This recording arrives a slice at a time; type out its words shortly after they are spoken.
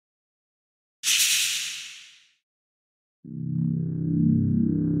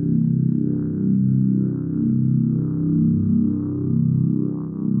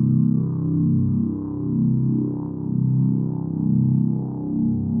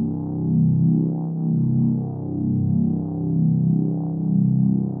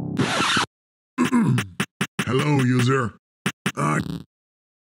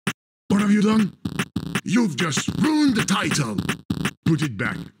You've just ruined the title. Put it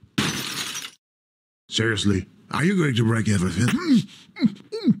back. Seriously, are you going to break everything?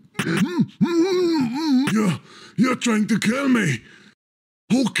 You're trying to kill me.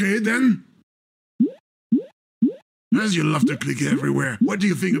 Okay, then. As you love to click everywhere, what do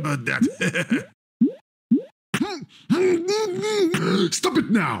you think about that? Stop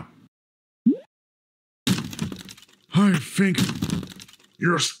it now. I think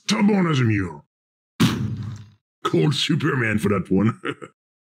you're stubborn as a mule. Called Superman for that one.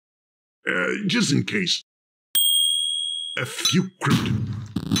 Just in case. A few crypt.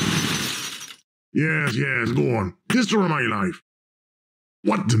 Yes, go on. Destroy my life.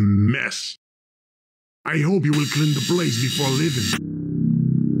 What a mess. I hope you will clean the place before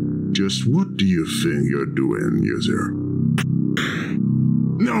leaving. Just what do you think you're doing, user?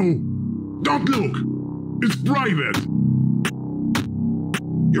 No! Don't look! It's private!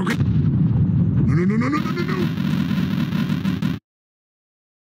 You're good. No.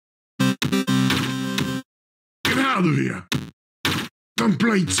 Get out of here! Don't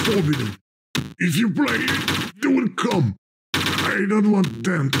play, it's forbidden. If you play it, they will come. I don't want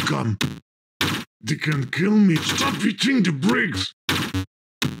them to come. They can kill me. Stop eating the bricks!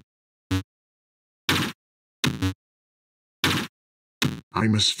 I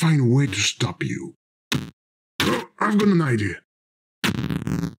must find a way to stop you. Oh, I've got an idea.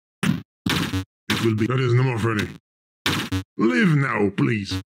 It will be... That is no more funny. Leave now,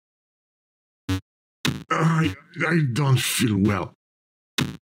 please. I don't feel well.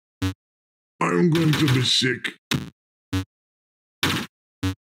 I'm going to be sick.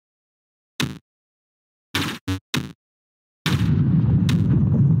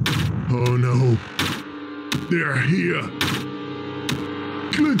 Oh no. They're here.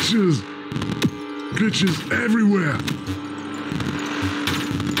 Glitches! Glitches everywhere!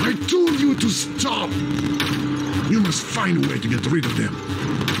 I told you to stop! You must find a way to get rid of them.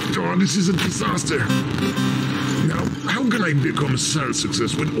 Oh, this is a disaster. Now, how can I become a sales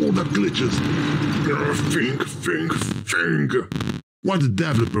success with all that glitches? Think. What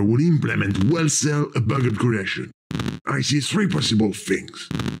developer would implement well-sell a bugged creation? I see three possible things.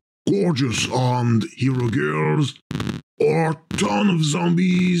 Gorgeous armed hero girls, or ton of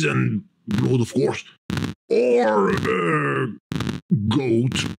zombies and blood, of course, or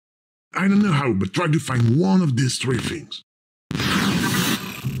goat. I don't know how, but try to find one of these three things.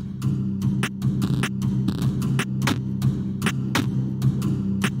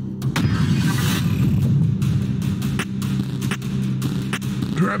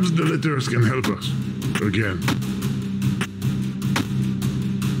 Perhaps the letters can help us. Again.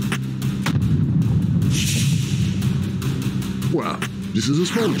 Well, this is a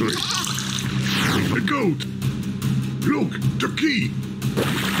small tree. A goat! Look, the key!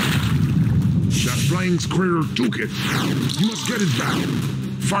 That flying squirrel took it. You must get it back.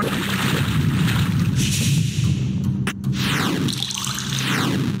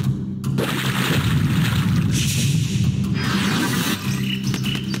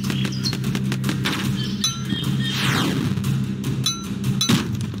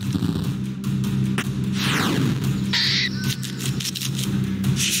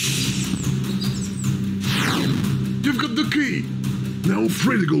 You've got the key! Now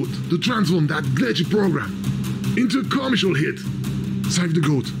free the goat to transform that glitchy program into a commercial hit. Save the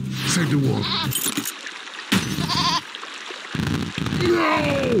goat. Save the world.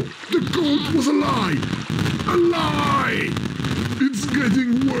 No! The goat was a lie! A lie! It's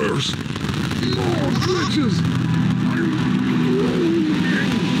getting worse! More glitches!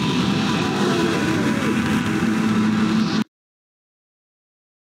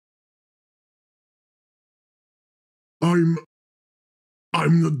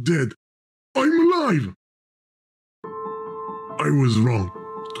 I'm not dead. I'm alive! I was wrong.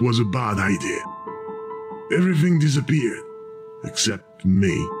 It was a bad idea. Everything disappeared. Except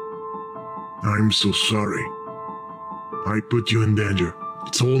me. I'm so sorry. I put you in danger.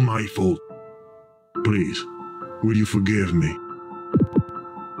 It's all my fault. Please, will you forgive me?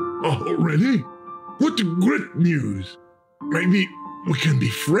 Already? What great news! Maybe we can be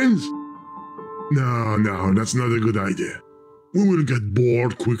friends? No, that's not a good idea. We will get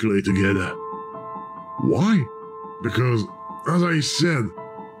bored quickly together. Why? Because, as I said,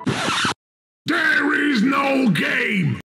 there is no game!